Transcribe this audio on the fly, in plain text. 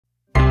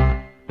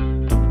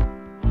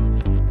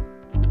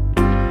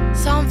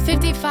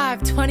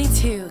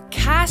55:22.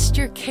 Cast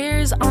your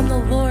cares on the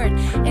Lord,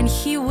 and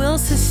He will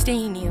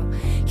sustain you.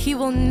 He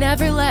will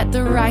never let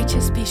the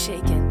righteous be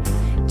shaken.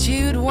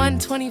 Jude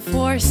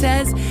 1:24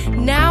 says,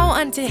 now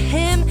unto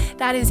Him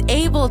that is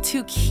able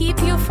to keep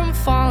you from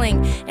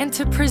falling and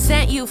to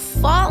present you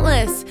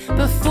faultless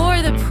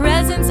before the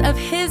presence of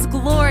His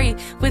glory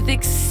with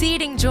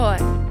exceeding joy.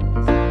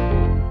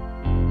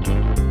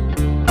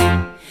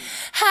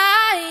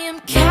 I am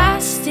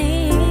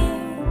casting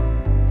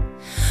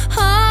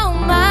all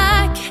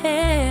my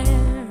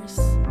cares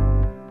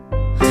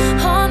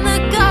on the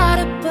God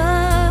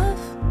above,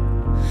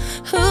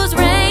 who's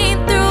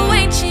reigned through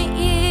ancient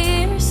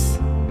years.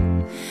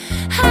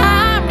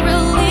 I'm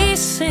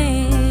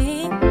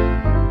releasing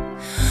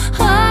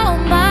all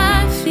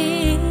my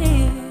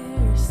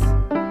fears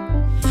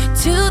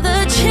to the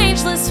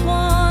changeless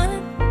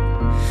one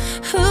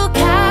who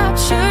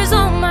captures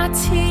all my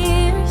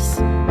tears.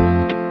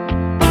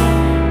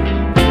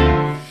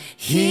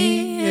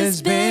 He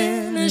has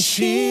been a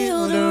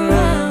shield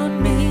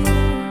around me.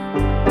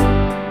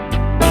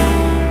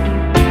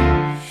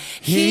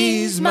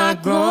 He's my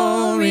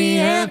glory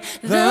and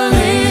the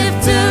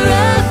lifter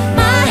of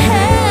my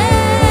head.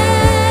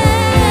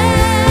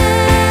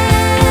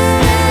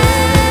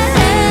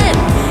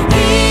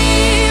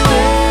 He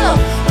will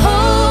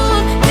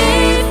hold me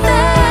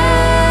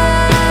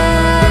fast.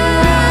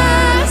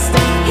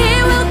 He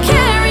will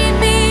carry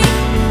me,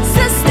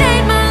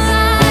 sustain my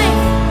life,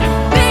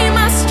 be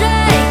my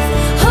strength.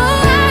 Oh,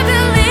 I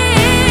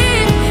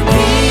believe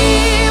He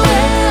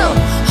will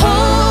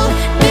hold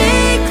me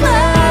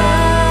close.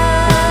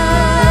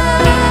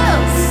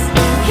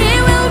 He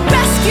will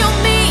rescue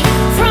me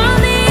from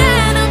the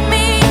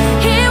enemy.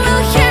 He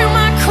will hear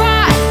my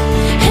cry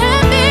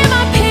and be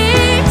my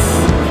peace.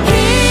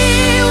 He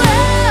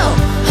will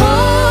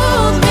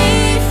hold me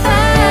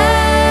fast.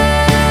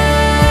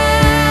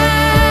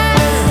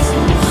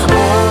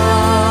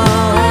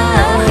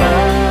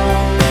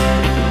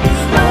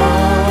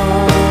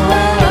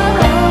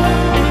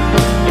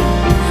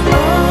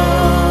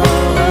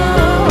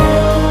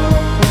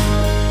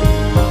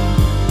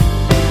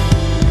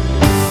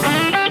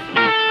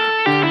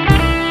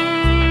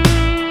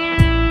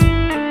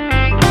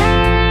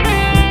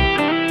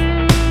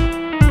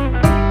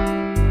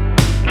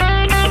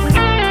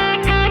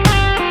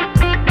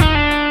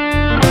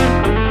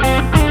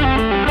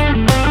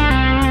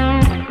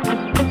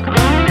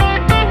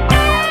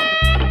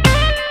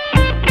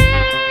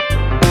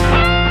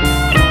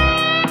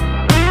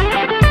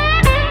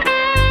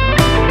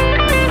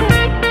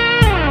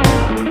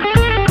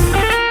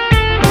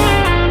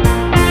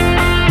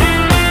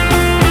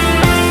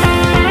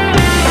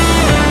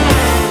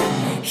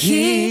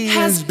 He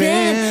has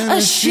been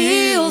a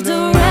shield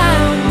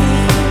around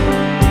me.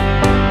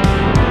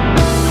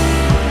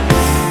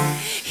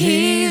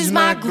 He's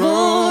my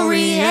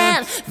glory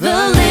and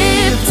the